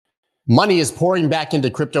Money is pouring back into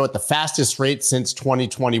crypto at the fastest rate since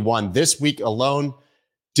 2021. This week alone,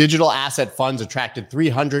 digital asset funds attracted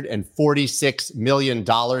 $346 million in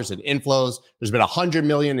inflows. There's been $100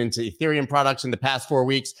 million into Ethereum products in the past 4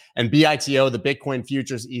 weeks. And BITO, the Bitcoin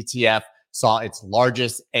Futures ETF, saw its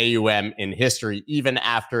largest AUM in history, even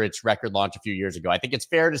after its record launch a few years ago. I think it's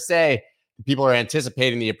fair to say people are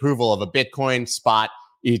anticipating the approval of a Bitcoin spot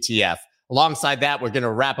ETF. Alongside that, we're going to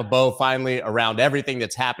wrap a bow finally around everything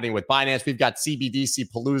that's happening with Binance. We've got CBDC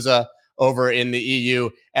Palooza over in the EU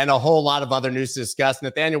and a whole lot of other news to discuss.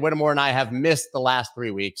 Nathaniel Whittemore and I have missed the last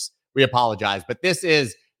 3 weeks. We apologize, but this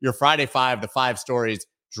is your Friday Five, the 5 stories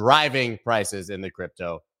driving prices in the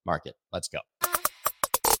crypto market. Let's go.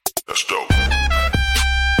 Let's go.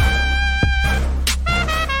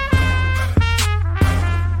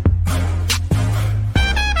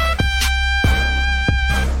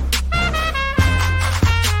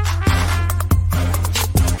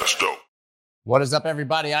 What is up,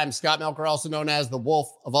 everybody? I'm Scott Melker, also known as the Wolf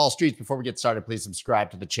of All Streets. Before we get started, please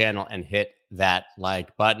subscribe to the channel and hit that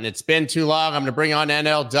like button. It's been too long. I'm going to bring on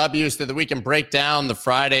NLW so that we can break down the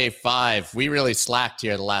Friday Five. We really slacked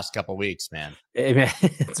here the last couple of weeks, man. Hey, man,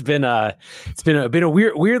 it's been a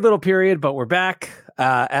weird little period, but we're back.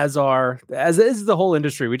 As is the whole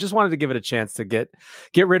industry. We just wanted to give it a chance to get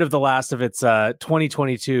rid of the last of its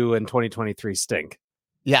 2022 and 2023 stink.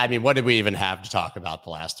 Yeah, I mean, what did we even have to talk about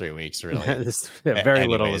the last 3 weeks, really? Very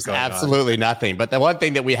little is going absolutely on. Nothing. But the one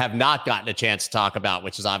thing that we have not gotten a chance to talk about,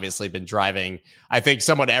 which has obviously been driving, I think,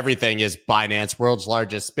 somewhat everything, is Binance, world's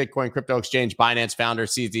largest Bitcoin crypto exchange. Binance founder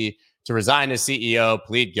CZ to resign as CEO,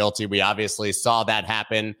 plead guilty. We obviously saw that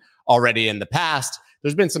happen already in the past.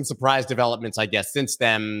 There's been some surprise developments, I guess, since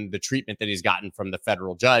then. The treatment that he's gotten from the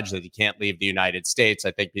federal judge that he can't leave the United States.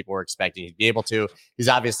 I think people were expecting he'd be able to. He's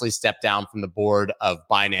obviously stepped down from the board of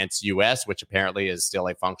Binance US, which apparently is still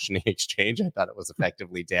a functioning exchange. I thought it was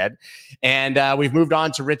effectively dead. And we've moved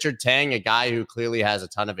on to Richard Tang, a guy who clearly has a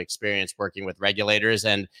ton of experience working with regulators.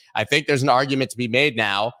 And I think there's an argument to be made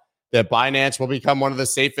now that Binance will become one of the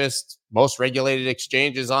safest, most regulated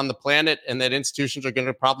exchanges on the planet, and that institutions are going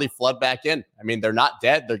to probably flood back in. I mean, they're not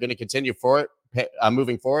dead. They're going to continue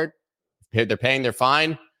moving forward. They're paying their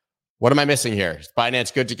fine. What am I missing here? Is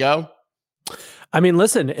Binance good to go? I mean,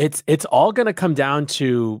 listen, it's all going to come down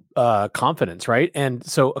to confidence, right? And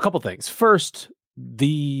so a couple things. First,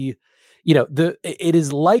 it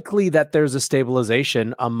is likely that there's a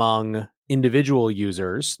stabilization among individual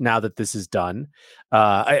users now that this is done.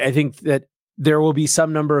 I think that there will be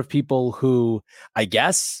some number of people who, I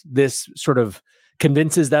guess, this sort of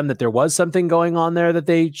convinces them that there was something going on there that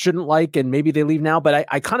they shouldn't like, and maybe they leave now. But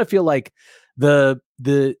I kind of feel like the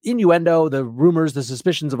innuendo, the rumors, the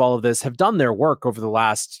suspicions of all of this have done their work over the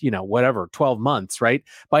last, 12 months, right?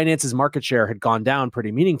 Binance's market share had gone down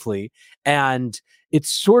pretty meaningfully. And it's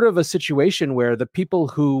sort of a situation where the people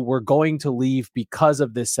who were going to leave because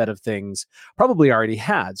of this set of things probably already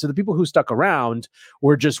had. So the people who stuck around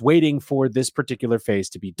were just waiting for this particular phase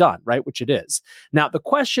to be done, right? Which it is. Now, the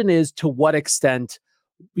question is, to what extent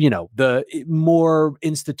the more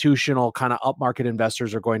institutional kind of upmarket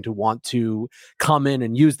investors are going to want to come in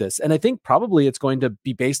and use this. And I think probably it's going to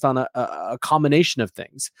be based on a combination of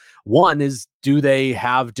things. One is, do they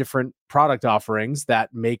have different product offerings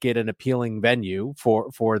that make it an appealing venue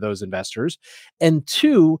for those investors? And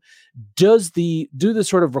two, do the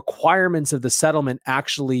sort of requirements of the settlement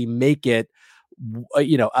actually make it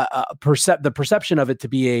the perception of it to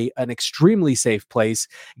be an extremely safe place,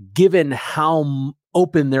 given how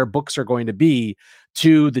open their books are going to be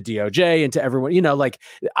to the DOJ and to everyone.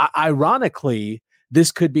 Ironically,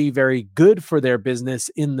 this could be very good for their business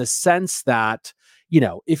in the sense that,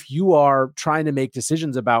 if you are trying to make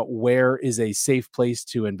decisions about where is a safe place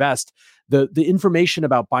to invest, the information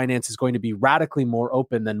about Binance is going to be radically more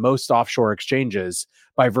open than most offshore exchanges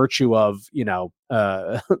by virtue of,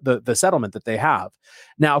 the settlement that they have.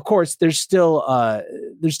 Now, of course, there's still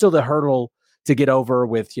the hurdle to get over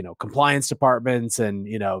with, compliance departments and,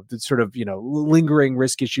 the sort of, lingering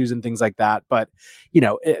risk issues and things like that. But,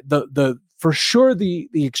 for sure, the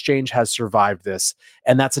exchange has survived this,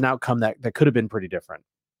 and that's an outcome that could have been pretty different.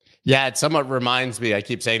 Yeah, it somewhat reminds me, I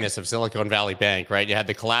keep saying this, of Silicon Valley Bank, right? You had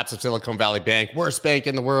the collapse of Silicon Valley Bank, worst bank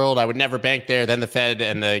in the world. I would never bank there. Then the Fed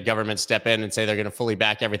and the government step in and say they're going to fully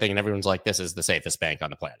back everything. And everyone's like, this is the safest bank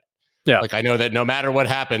on the planet. Yeah. Like, I know that no matter what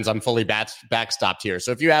happens, I'm fully backstopped here.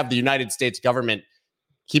 So if you have the United States government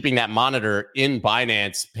keeping that monitor in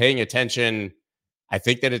Binance, paying attention, I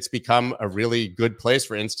think that it's become a really good place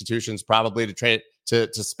for institutions probably to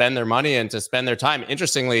spend their money and to spend their time.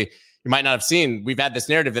 Interestingly, you might not have seen, we've had this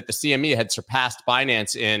narrative that the CME had surpassed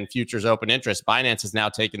Binance in futures open interest. Binance has now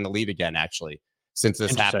taken the lead again, actually, since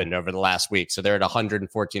this happened over the last week. So they're at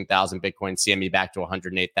 114,000 Bitcoin, CME back to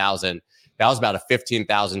 108,000. That was about a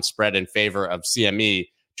 15,000 spread in favor of CME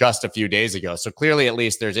just a few days ago. So clearly, at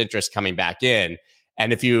least there's interest coming back in.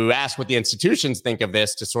 And if you ask what the institutions think of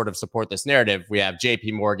this to sort of support this narrative, we have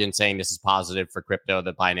JP Morgan saying this is positive for crypto,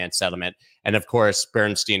 the Binance settlement. And of course,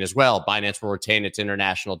 Bernstein as well. Binance will retain its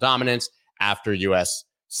international dominance after U.S.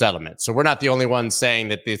 settlement. So we're not the only ones saying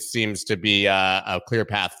that this seems to be a clear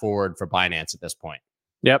path forward for Binance at this point.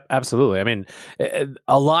 Yep, absolutely. I mean,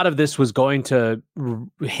 a lot of this was going to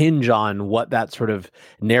hinge on what that sort of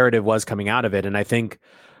narrative was coming out of it. And I think,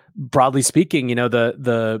 broadly speaking, you know,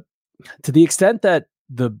 the to the extent that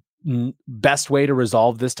the best way to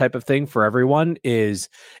resolve this type of thing for everyone is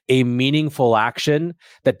a meaningful action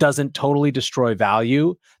that doesn't totally destroy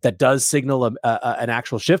value, that does signal an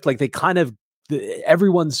actual shift. Like they kind of,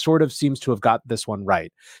 everyone sort of seems to have got this one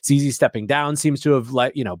right. CZ stepping down seems to have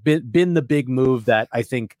been the big move that I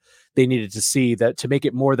think they needed to see, that to make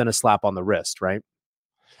it more than a slap on the wrist, right?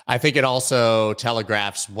 I think it also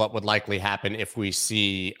telegraphs what would likely happen if we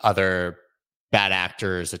see other bad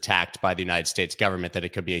actors attacked by the United States government, that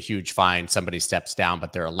it could be a huge fine. Somebody steps down,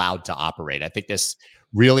 but they're allowed to operate. I think this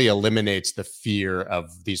really eliminates the fear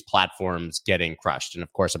of these platforms getting crushed. And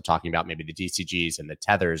of course, I'm talking about maybe the DCGs and the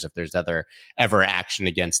Tethers, if there's ever action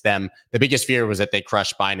against them. The biggest fear was that they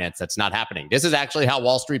crush Binance. That's not happening. This is actually how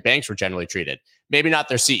Wall Street banks were generally treated. Maybe not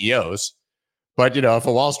their CEOs, but, you know, if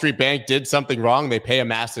a Wall Street bank did something wrong, they pay a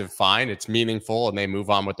massive fine. It's meaningful and they move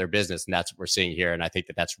on with their business. And that's what we're seeing here. And I think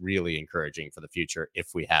that that's really encouraging for the future if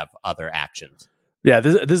we have other actions. Yeah,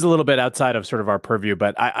 this is a little bit outside of sort of our purview,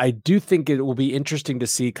 but I do think it will be interesting to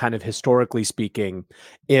see, kind of historically speaking,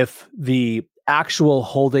 if the actual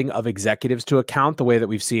holding of executives to account, the way that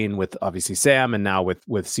we've seen with obviously Sam and now with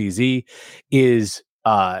CZ, is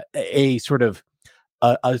a sort of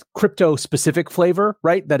a crypto specific flavor,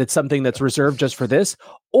 right? That it's something that's reserved just for this,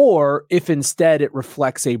 or if instead it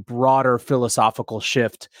reflects a broader philosophical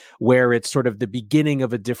shift where it's sort of the beginning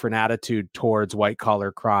of a different attitude towards white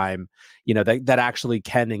collar crime, you know, that actually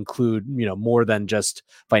can include, you know, more than just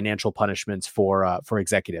financial punishments for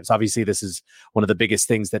executives. Obviously, this is one of the biggest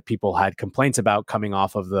things that people had complaints about coming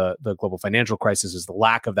off of the global financial crisis, is the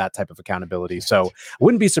lack of that type of accountability. So I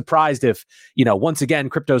wouldn't be surprised if, you know, once again,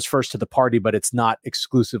 crypto's first to the party, but it's not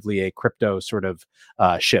exclusively a crypto sort of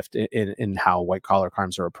shift in how white collar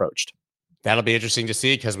crimes are approached. That'll be interesting to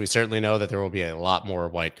see, because we certainly know that there will be a lot more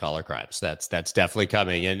white collar crimes. That's definitely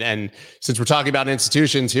coming. And since we're talking about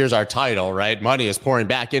institutions, here's our title, right? Money is pouring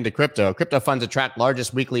back into crypto. Crypto funds attract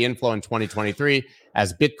largest weekly inflow in 2023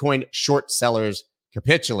 as Bitcoin short sellers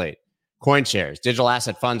capitulate. CoinShares, digital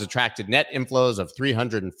asset funds, attracted net inflows of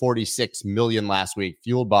 346 million last week,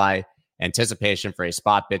 fueled by anticipation for a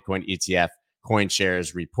spot Bitcoin ETF.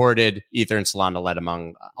 CoinShares reported Ether and Solana led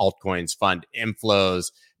among altcoins fund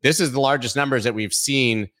inflows. This is the largest numbers that we've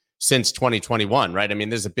seen since 2021, right? I mean,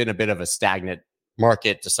 there's been a bit of a stagnant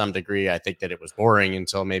market to some degree. I think that it was boring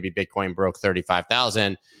until maybe Bitcoin broke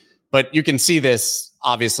 35,000. But you can see this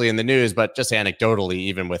obviously in the news, but just anecdotally,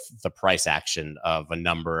 even with the price action of a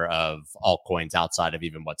number of altcoins outside of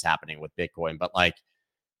even what's happening with Bitcoin. But like,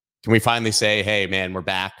 can we finally say, hey, man, we're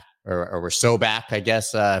back, or we're so back, I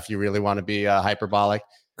guess, if you really want to be hyperbolic?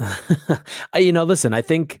 You know, listen, I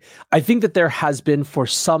think that there has been for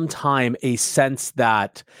some time a sense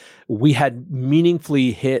that we had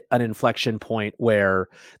meaningfully hit an inflection point where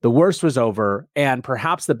the worst was over and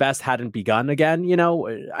perhaps the best hadn't begun again. You know,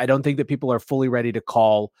 I don't think that people are fully ready to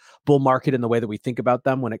call bull market in the way that we think about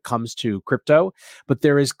them when it comes to crypto, but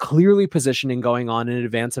there is clearly positioning going on in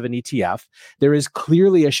advance of an ETF. There is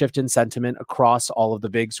clearly a shift in sentiment across all of the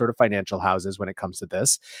big sort of financial houses when it comes to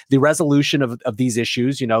this. The resolution of these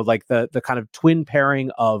issues, you know, like the kind of twin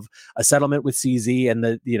pairing of a settlement with CZ and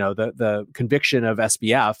the conviction of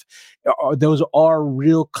SBF, those are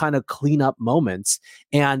real kind of cleanup moments.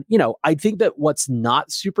 And, you know, I think that what's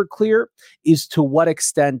not super clear is to what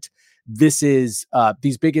extent this is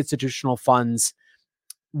these big institutional funds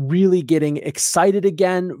really getting excited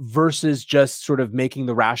again versus just sort of making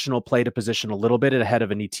the rational play to position a little bit ahead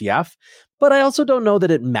of an ETF. But I also don't know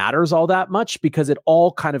that it matters all that much, because it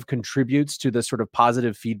all kind of contributes to the sort of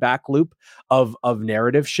positive feedback loop of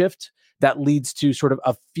narrative shift that leads to sort of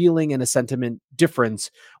a feeling and a sentiment difference,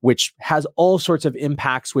 which has all sorts of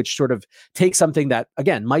impacts, which sort of take something that,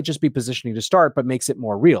 again, might just be positioning to start, but makes it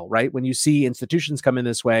more real, right? When you see institutions come in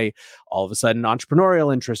this way, all of a sudden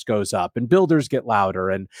entrepreneurial interest goes up and builders get louder,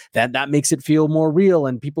 and that makes it feel more real,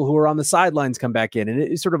 and people who are on the sidelines come back in, and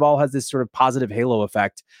it sort of all has this sort of positive halo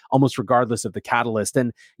effect, almost regardless of the catalyst.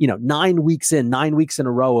 And 9 weeks in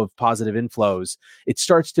a row of positive inflows, it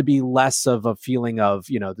starts to be less of a feeling of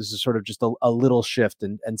this is sort of just a little shift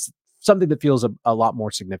and something that feels a lot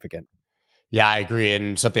more significant. Yeah, I agree.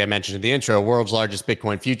 And something I mentioned in the intro, world's largest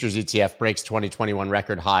Bitcoin futures ETF breaks 2021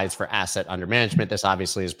 record highs for asset under management. This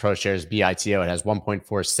obviously is ProShares BITO. It has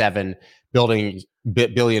 1.47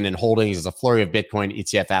 billion in holdings. As a flurry of Bitcoin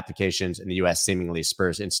ETF applications in the US seemingly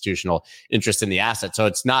spurs institutional interest in the asset. So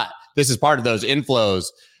this is part of those inflows,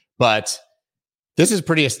 but this is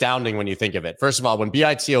pretty astounding when you think of it. First of all, when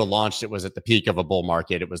BITO launched, it was at the peak of a bull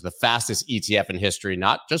market. It was the fastest ETF in history,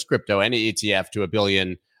 not just crypto, any ETF to a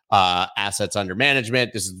billion assets under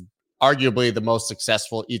management. This is arguably the most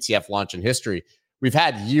successful ETF launch in history. We've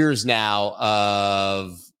had years now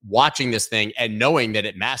of watching this thing and knowing that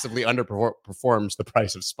it massively underperforms the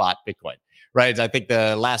price of spot Bitcoin, right? I think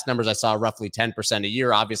the last numbers I saw, roughly 10% a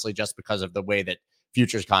year, obviously just because of the way that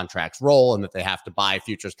futures contracts roll and that they have to buy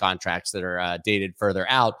futures contracts that are dated further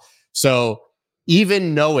out. So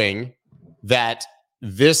even knowing that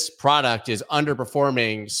this product is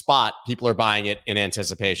underperforming spot, people are buying it in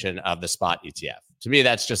anticipation of the spot ETF. To me,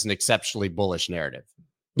 that's just an exceptionally bullish narrative.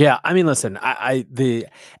 Yeah, I mean, listen, the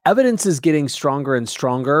evidence is getting stronger and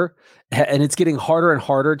stronger, and it's getting harder and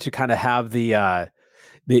harder to kind of have the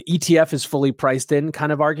ETF is fully priced in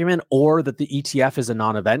kind of argument, or that the ETF is a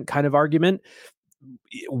non-event kind of argument.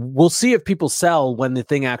 We'll see if people sell when the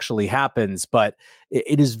thing actually happens, but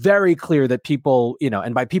it is very clear that people,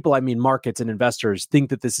 and by people I mean markets and investors, think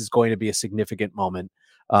that this is going to be a significant moment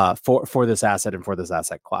for this asset and for this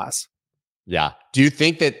asset class. Yeah. Do you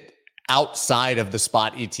think that outside of the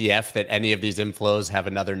spot ETF that any of these inflows have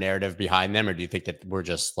another narrative behind them, or do you think that we're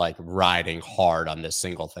just like riding hard on this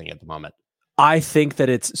single thing at the moment? I think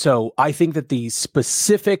that the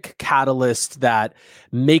specific catalyst that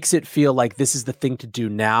makes it feel like this is the thing to do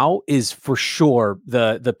now is for sure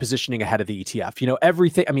the positioning ahead of the ETF.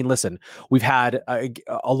 Everything. I mean, listen, we've had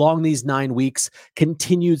along these 9 weeks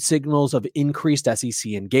continued signals of increased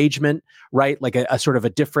SEC engagement, right? Like a sort of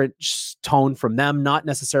a different tone from them, not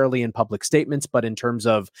necessarily in public statements, but in terms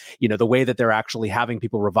of the way that they're actually having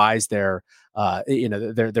people revise their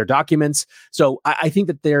documents. So I think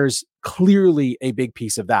that there's clearly a big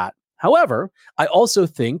piece of that. However, I also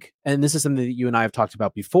think, and this is something that you and I have talked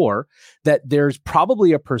about before, that there's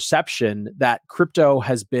probably a perception that crypto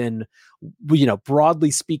has been,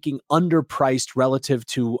 broadly speaking, underpriced relative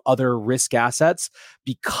to other risk assets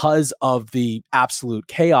because of the absolute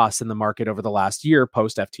chaos in the market over the last year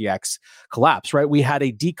post FTX collapse, right? We had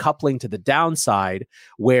a decoupling to the downside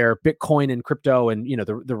where Bitcoin and crypto and,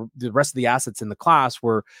 the rest of the assets in the class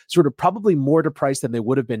were sort of probably more depriced than they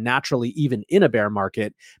would have been naturally even in a bear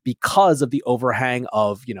market because of the overhang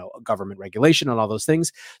of, government regulation and all those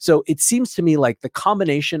things. So it seems to me like the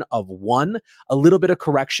combination of a little bit of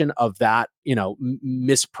correction of that,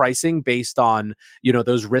 mispricing based on,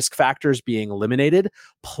 those risk factors being eliminated,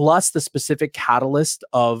 plus the specific catalyst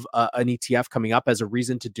of an ETF coming up as a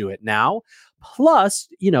reason to do it now, plus,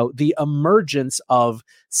 the emergence of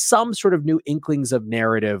some sort of new inklings of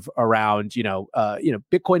narrative around,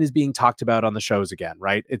 Bitcoin is being talked about on the shows again,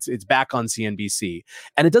 right? It's back on CNBC,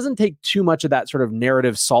 and it doesn't take too much of that sort of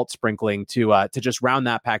narrative salt sprinkling to just round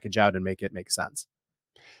that package out and make it make sense.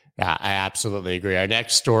 Yeah, I absolutely agree. Our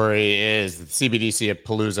next story is the CBDC of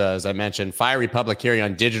Palooza. As I mentioned, fiery public hearing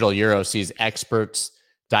on digital euro sees experts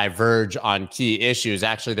diverge on key issues.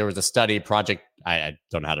 Actually, there was a study project. I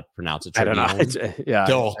don't know how to pronounce it. I don't know. Yeah,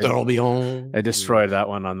 I destroyed that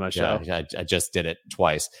one on my show. Yeah, I just did it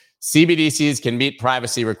twice. CBDCs can meet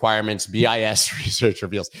privacy requirements. BIS research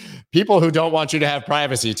reveals. People who don't want you to have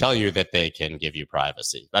privacy tell you that they can give you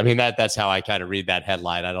privacy. I mean, that's how I kind of read that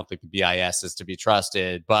headline. I don't think the BIS is to be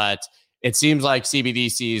trusted, but it seems like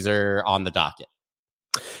CBDCs are on the docket.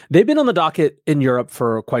 They've been on the docket in Europe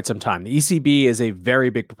for quite some time. The ECB is a very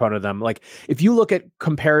big proponent of them. Like if you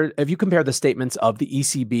compare the statements of the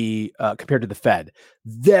ECB compared to the Fed,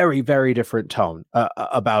 very, very different tone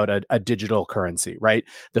about a digital currency, right?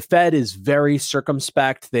 The Fed is very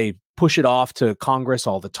circumspect. They push it off to Congress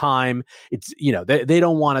all the time. It's, they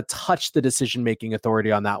don't want to touch the decision-making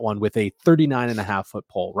authority on that one with a 39.5-foot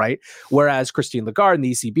pole, right? Whereas Christine Lagarde and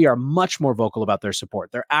the ECB are much more vocal about their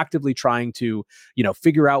support. They're actively trying to,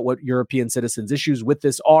 figure out what European citizens' issues with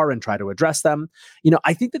this are and try to address them.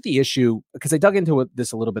 I think that the issue, because I dug into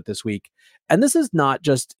this a little bit this week, and this is not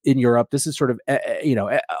just in Europe, this is sort of,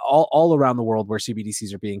 all around the world where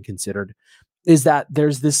CBDCs are being considered, is that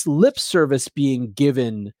there's this lip service being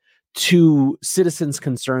given to citizens'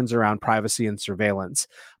 concerns around privacy and surveillance.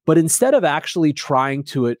 But instead of actually trying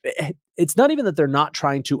to, it's not even that they're not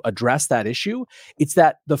trying to address that issue. It's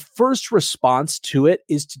that the first response to it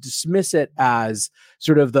is to dismiss it as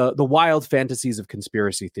sort of the wild fantasies of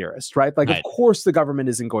conspiracy theorists, right? Like, Right. Of course, the government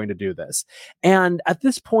isn't going to do this. And at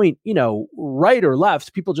this point, right or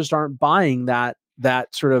left, people just aren't buying that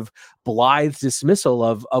sort of blithe dismissal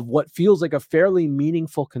of what feels like a fairly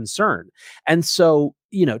meaningful concern. And so,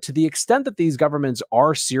 to the extent that these governments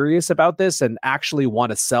are serious about this and actually want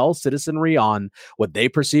to sell citizenry on what they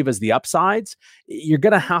perceive as the upsides, you're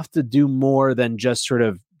going to have to do more than just sort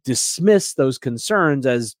of dismiss those concerns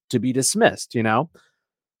as to be dismissed,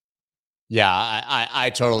 Yeah, I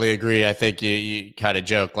totally agree. I think you kind of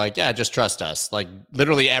joke like, yeah, just trust us. Like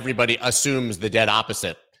literally everybody assumes the dead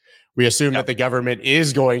opposite. We assume that the government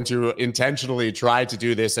is going to intentionally try to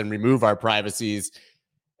do this and remove our privacies.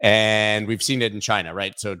 And we've seen it in China,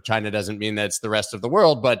 right? So China doesn't mean that it's the rest of the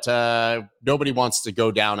world, but nobody wants to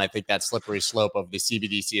go down, I think, that slippery slope of the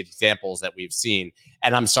CBDC examples that we've seen.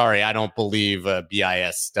 And I'm sorry, I don't believe a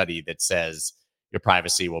BIS study that says your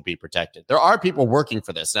privacy will be protected. There are people working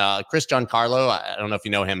for this. Chris Giancarlo, I don't know if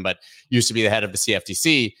you know him, but used to be the head of the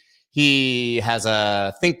CFTC. He has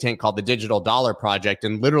a think tank called the Digital Dollar Project.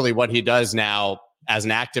 And literally what he does now as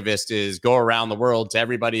an activist is go around the world to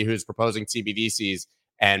everybody who's proposing CBDCs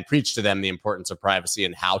and preach to them the importance of privacy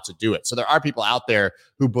and how to do it. So there are people out there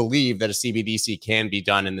who believe that a CBDC can be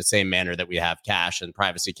done in the same manner that we have cash and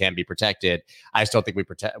privacy can be protected. I still think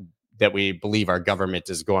we believe our government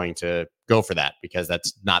is going to go for that because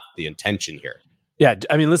that's not the intention here. Yeah,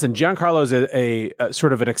 I mean, listen, Giancarlo is a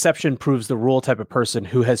sort of an exception proves the rule type of person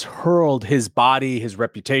who has hurled his body, his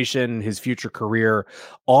reputation, his future career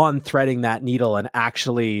on threading that needle and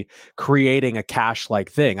actually creating a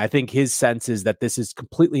cash-like thing. I think his sense is that this is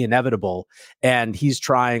completely inevitable, and he's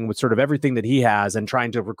trying with sort of everything that he has and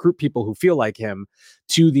trying to recruit people who feel like him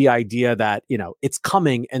to the idea that, it's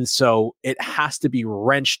coming, and so it has to be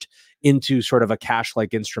wrenched into sort of a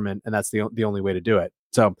cash-like instrument, and that's the only way to do it.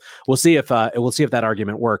 So we'll see if that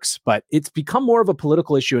argument works. But it's become more of a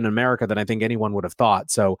political issue in America than I think anyone would have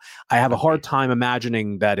thought. So I have a hard time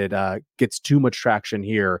imagining that it gets too much traction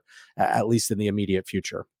here, at least in the immediate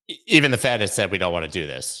future. Even the Fed has said we don't want to do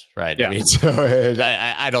this, right? Yeah. I mean, so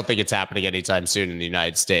I don't think it's happening anytime soon in the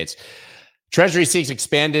United States. Treasury seeks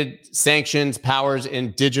expanded sanctions powers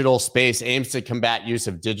in digital space, aims to combat use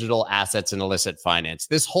of digital assets and illicit finance.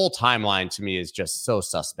 This whole timeline to me is just so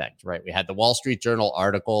suspect, right? We had the Wall Street Journal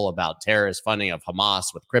article about terrorist funding of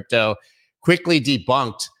Hamas with crypto, quickly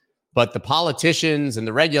debunked, but the politicians and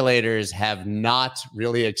the regulators have not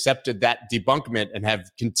really accepted that debunkment and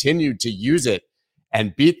have continued to use it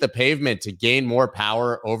and beat the pavement to gain more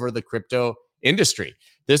power over the crypto industry.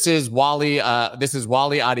 This is Wally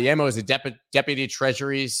Adeyemo, is a deputy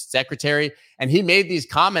Treasury secretary, and he made these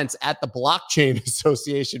comments at the Blockchain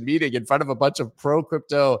Association meeting in front of a bunch of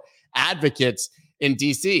pro-crypto advocates in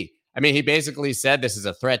DC. I mean, he basically said this is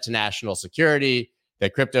a threat to national security,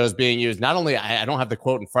 that crypto is being used. Not only, I don't have the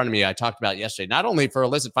quote in front of me, I talked about yesterday, not only for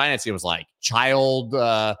illicit finance, it was like child,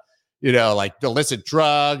 like illicit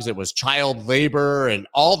drugs, it was child labor and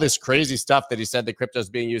all this crazy stuff that he said that crypto is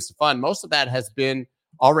being used to fund. Most of that has been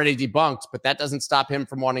already debunked, but that doesn't stop him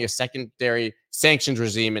from wanting a secondary sanctions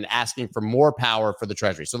regime and asking for more power for the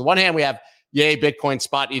Treasury. So on the one hand, we have yay, Bitcoin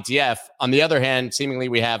spot ETF. On the other hand, seemingly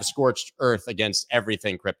we have scorched earth against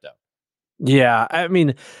everything crypto. Yeah, I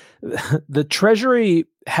mean, the Treasury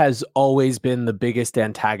has always been the biggest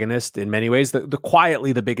antagonist in many ways, the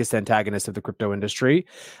quietly the biggest antagonist of the crypto industry.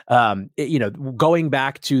 Going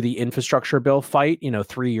back to the infrastructure bill fight,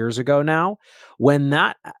 3 years ago now, when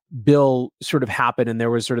that bill sort of happened and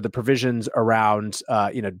there was sort of the provisions around,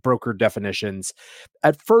 broker definitions,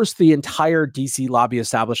 at first the entire DC lobby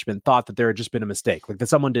establishment thought that there had just been a mistake, like that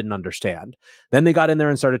someone didn't understand. Then they got in there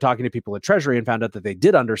and started talking to people at Treasury and found out that they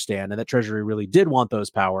did understand and that Treasury really did want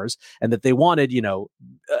those powers and that they wanted,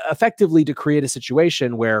 effectively to create a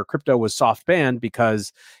situation where crypto was soft banned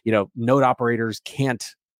because, node operators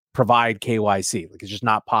can't provide KYC. Like, it's just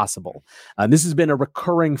not possible. And this has been a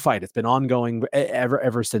recurring fight. It's been ongoing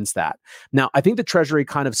ever since that. Now, I think the Treasury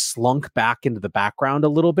kind of slunk back into the background a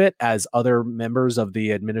little bit as other members of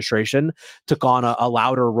the administration took on a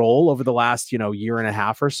louder role over the last, year and a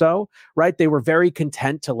half or so, right? They were very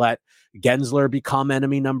content to let Gensler become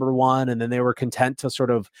enemy number one. And then they were content to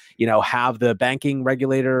sort of, have the banking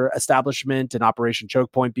regulator establishment and Operation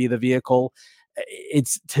Choke Point be the vehicle.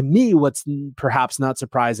 It's, to me, what's perhaps not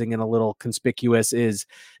surprising and a little conspicuous is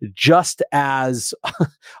just as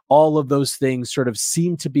all of those things sort of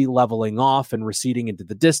seem to be leveling off and receding into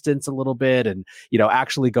the distance a little bit and,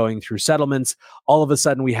 actually going through settlements, all of a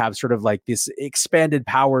sudden we have sort of like this expanded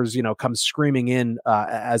powers, come screaming in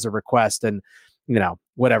as a request. And,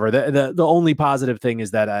 whatever. The only positive thing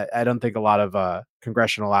is that I don't think a lot of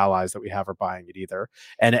congressional allies that we have are buying it either.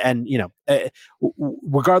 And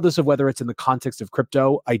regardless of whether it's in the context of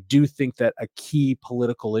crypto, I do think that a key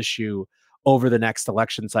political issue over the next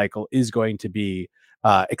election cycle is going to be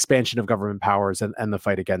expansion of government powers and the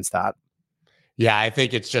fight against that. Yeah, I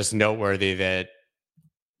think it's just noteworthy that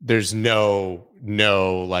there's no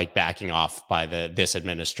like backing off by this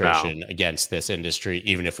administration against this industry,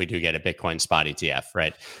 even if we do get a Bitcoin spot ETF,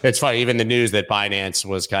 right? It's funny, even the news that Binance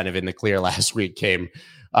was kind of in the clear last week came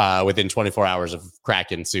within 24 hours of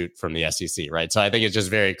Kraken suit from the SEC, right? So I think it's just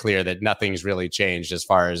very clear that nothing's really changed as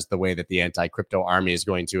far as the way that the anti-crypto army is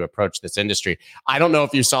going to approach this industry. I don't know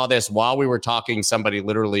if you saw this while we were talking, somebody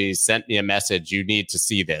literally sent me a message. You need to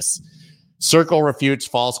see this. Circle refutes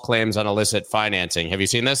false claims on illicit financing. Have you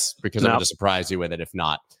seen this? Because I'm going to surprise you with it if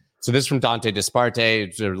not. So this is from Dante Disparte.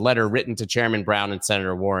 It's a letter written to Chairman Brown and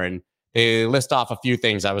Senator Warren. They list off a few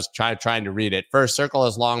things. I was trying to read it. First, Circle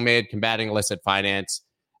has long made combating illicit finance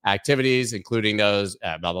activities, including those,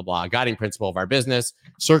 blah, blah, blah, guiding principle of our business.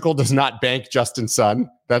 Circle does not bank Justin Sun.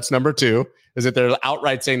 That's number two, is that they're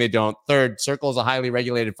outright saying they don't. Third, Circle is a highly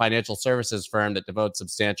regulated financial services firm that devotes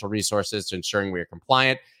substantial resources to ensuring we are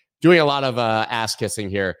compliant. Doing a lot of ass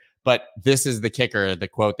kissing here, but this is the kicker, the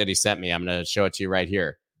quote that he sent me. I'm going to show it to you right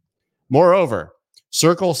here. Moreover,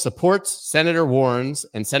 Circle supports Senator Warren's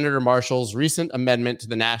and Senator Marshall's recent amendment to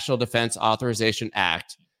the National Defense Authorization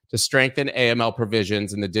Act to strengthen AML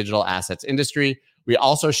provisions in the digital assets industry. We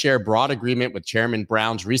also share broad agreement with Chairman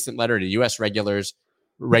Brown's recent letter to U.S.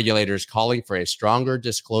 regulators calling for a stronger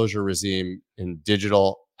disclosure regime in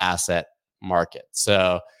digital asset markets.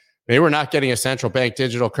 So maybe we're not getting a central bank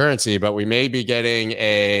digital currency, but we may be getting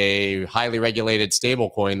a highly regulated stable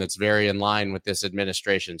coin that's very in line with this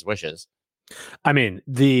administration's wishes. I mean,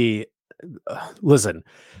 listen,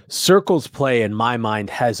 Circle's play in my mind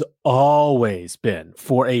has always been,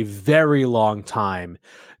 for a very long time,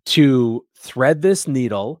 to thread this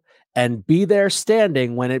needle and be there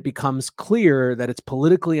standing when it becomes clear that it's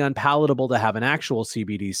politically unpalatable to have an actual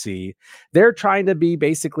CBDC. They're trying to be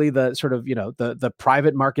basically the sort of, the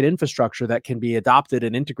private market infrastructure that can be adopted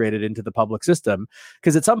and integrated into the public system.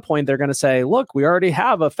 Because at some point they're going to say, look, we already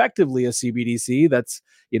have effectively a CBDC that's,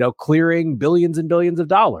 clearing billions and billions of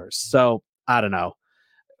dollars. So I don't know.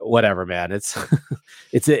 Whatever, man. It's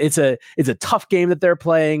a tough game that they're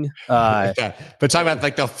playing. But talking about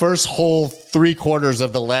like the first whole 3/4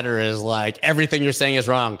 of the letter is like everything you're saying is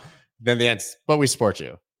wrong. Then the end, but we support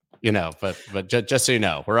you, But just so you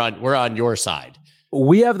know, we're on your side.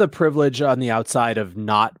 We have the privilege on the outside of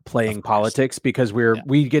not playing politics because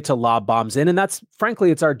we get to lob bombs in, and that's frankly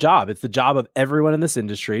it's our job. It's the job of everyone in this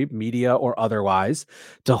industry, media or otherwise,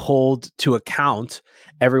 to hold to account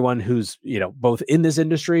everyone who's both in this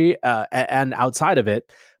industry and outside of it.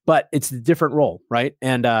 But it's a different role, right?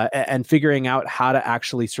 And figuring out how to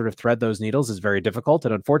actually sort of thread those needles is very difficult.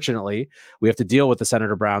 And unfortunately, we have to deal with the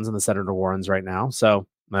Senator Browns and the Senator Warrens right now. So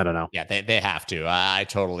I don't know. Yeah, they have to. I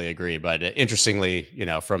totally agree. But interestingly,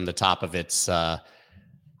 from the top of its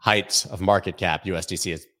height of market cap,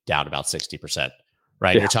 USDC is down about 60%.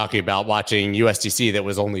 Right. Yeah. You're talking about watching USDC that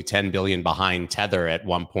was only 10 billion behind Tether at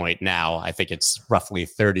one point. Now, I think it's roughly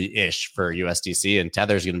 30-ish for USDC, and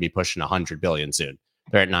Tether's going to be pushing 100 billion soon.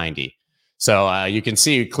 They're at 90. So you can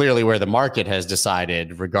see clearly where the market has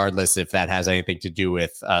decided, regardless if that has anything to do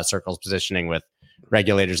with Circle's positioning with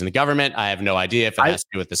regulators in the government. I have no idea if it has to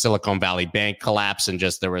do with the Silicon Valley Bank collapse and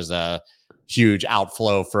just there was a huge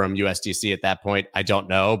outflow from USDC at that point. I don't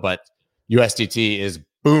know, but USDT is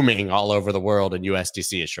booming all over the world and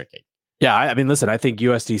USDC is shrinking. Yeah, I mean, listen, I think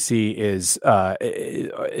USDC is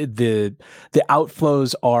the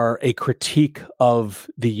outflows are a critique of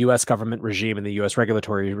the U.S. government regime and the U.S.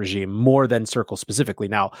 regulatory regime more than Circle specifically.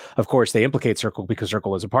 Now, of course, they implicate Circle because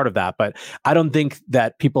Circle is a part of that, but I don't think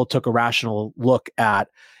that people took a rational look at,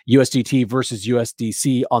 USDT versus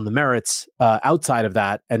USDC on the merits outside of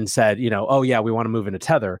that and said, oh yeah, we want to move into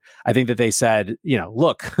Tether. I think that they said,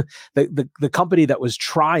 look, the company that was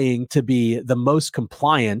trying to be the most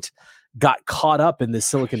compliant got caught up in this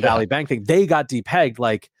Silicon Valley Bank thing. They got depegged.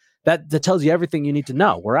 Like that tells you everything you need to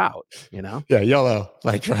know. We're out, Yeah, YOLO.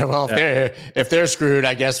 Like, well, if they're screwed,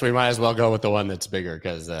 I guess we might as well go with the one that's bigger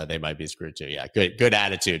because they might be screwed too. Yeah, good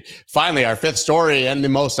attitude. Finally, our fifth story and the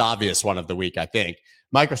most obvious one of the week, I think.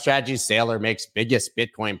 MicroStrategy's Saylor makes biggest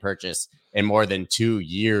Bitcoin purchase in more than 2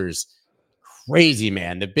 years. Crazy,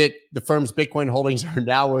 man. The firm's Bitcoin holdings are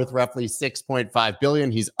now worth roughly 6.5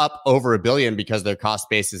 billion. He's up over $1 billion because their cost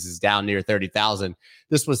basis is down near 30,000.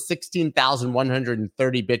 This was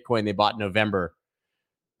 16,130 Bitcoin they bought in November.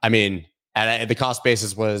 I mean, and the cost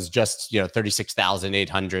basis was just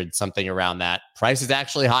 36,800, something around that. Price is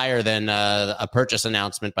actually higher than a purchase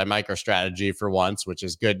announcement by MicroStrategy for once, which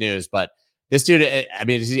is good news. But this dude, I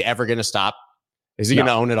mean, is he ever going to stop? Is he going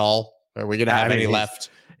to own it all? Are we going to have any left?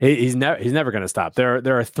 He's never going to stop.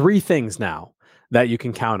 There are 3 things now that you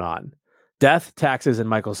can count on: death, taxes, and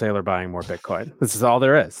Michael Saylor buying more Bitcoin. This is all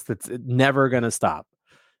there is. It's never going to stop.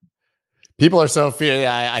 People are so fear.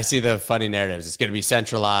 I see the funny narratives. It's going to be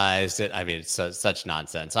centralized. I mean, it's such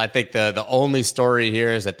nonsense. I think the only story here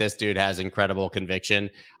is that this dude has incredible conviction.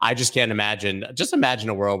 I just can't imagine. Just imagine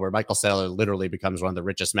a world where Michael Saylor literally becomes one of the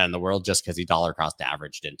richest men in the world just because he dollar cost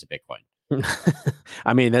averaged into Bitcoin.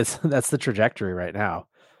 I mean, that's the trajectory right now.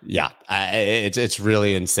 Yeah, it's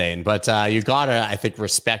really insane. But you gotta, I think,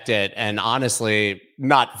 respect it. And honestly,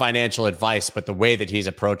 not financial advice, but the way that he's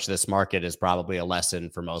approached this market is probably a lesson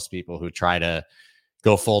for most people who try to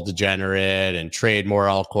go full degenerate and trade more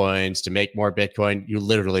altcoins to make more Bitcoin. You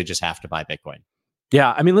literally just have to buy Bitcoin.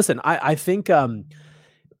 Yeah, I mean, listen, I think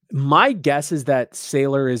my guess is that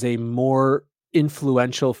Saylor is a more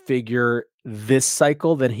influential figure this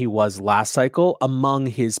cycle than he was last cycle among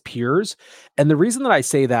his peers. And the reason that I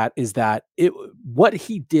say that is that what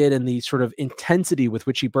he did and the sort of intensity with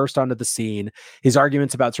which he burst onto the scene, his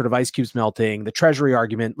arguments about sort of ice cubes melting, the treasury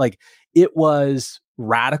argument, like it was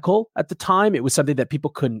radical at the time. It was something that people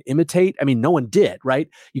couldn't imitate. I mean, no one did, right?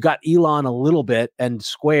 You got Elon a little bit and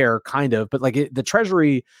Square kind of, but like the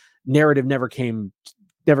treasury narrative never came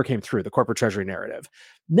through, the corporate treasury narrative.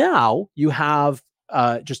 Now you have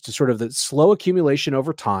just a sort of the slow accumulation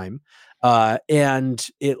over time. And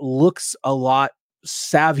it looks a lot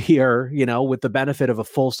savvier, with the benefit of a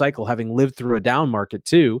full cycle, having lived through a down market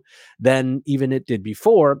too, than even it did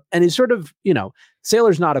before. And it's sort of,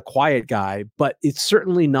 Saylor's not a quiet guy, but it's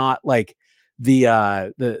certainly not like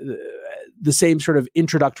the same sort of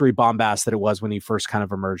introductory bombast that it was when he first kind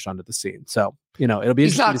of emerged onto the scene. So, it'll be.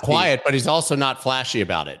 He's not quiet, but he's also not flashy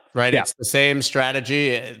about it, right? Yeah. It's the same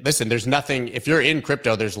strategy. Listen, there's nothing, if you're in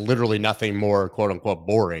crypto, there's literally nothing more quote unquote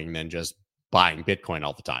boring than just buying Bitcoin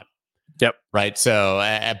all the time. Yep. Right. So,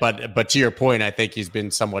 but to your point, I think he's been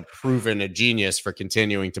somewhat proven a genius for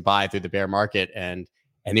continuing to buy through the bear market. And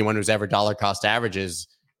anyone who's ever dollar cost averages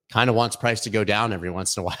kind of wants price to go down every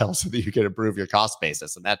once in a while so that you can improve your cost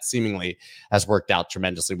basis. And that seemingly has worked out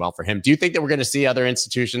tremendously well for him. Do you think that we're going to see other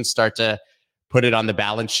institutions start to put it on the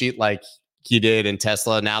balance sheet like he did in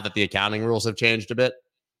Tesla now that the accounting rules have changed a bit?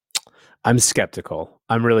 I'm skeptical.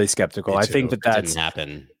 I'm really skeptical. I think that didn't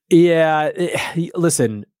happen. Yeah.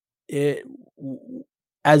 Listen,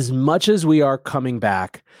 as much as we are coming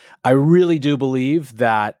back, I really do believe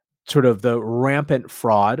that sort of the rampant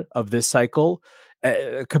fraud of this cycle,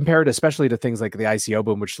 compared especially to things like the ICO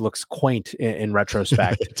boom, which looks quaint in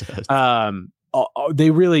retrospect,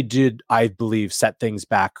 they really did, I believe, set things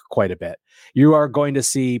back quite a bit. You are going to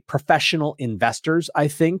see professional investors, I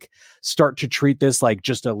think, start to treat this like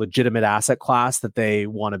just a legitimate asset class that they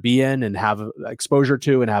want to be in and have exposure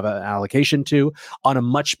to and have an allocation to on a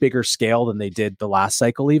much bigger scale than they did the last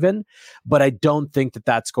cycle even. But I don't think that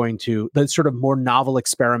that's going to, the sort of more novel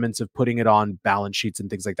experiments of putting it on balance sheets and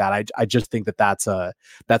things like that, I just think that that's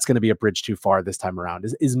going to be a bridge too far this time around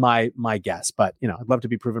is my guess. But, I'd love to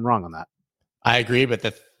be proven wrong on that. I agree, but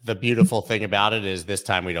the beautiful thing about it is this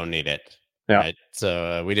time we don't need it. Yeah. Right?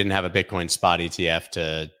 So we didn't have a Bitcoin spot ETF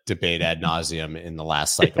to debate ad nauseum in the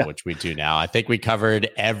last cycle, which we do now. I think we covered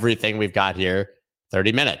everything we've got here.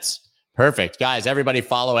 30 minutes. Perfect. Guys, everybody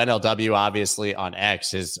follow NLW, obviously, on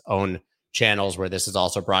X, his own channels where this is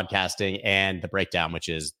also broadcasting, and The Breakdown, which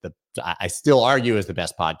is I still argue is the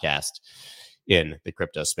best podcast in the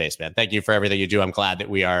crypto space, man. Thank you for everything you do. I'm glad that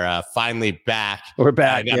we are finally back. We're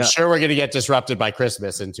back. I'm sure we're going to get disrupted by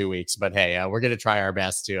Christmas in 2 weeks, but hey, we're going to try our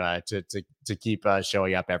best to keep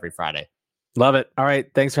showing up every Friday. Love it. All right.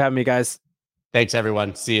 Thanks for having me, guys. Thanks,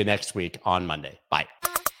 everyone. See you next week on Monday. Bye.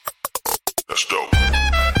 That's dope.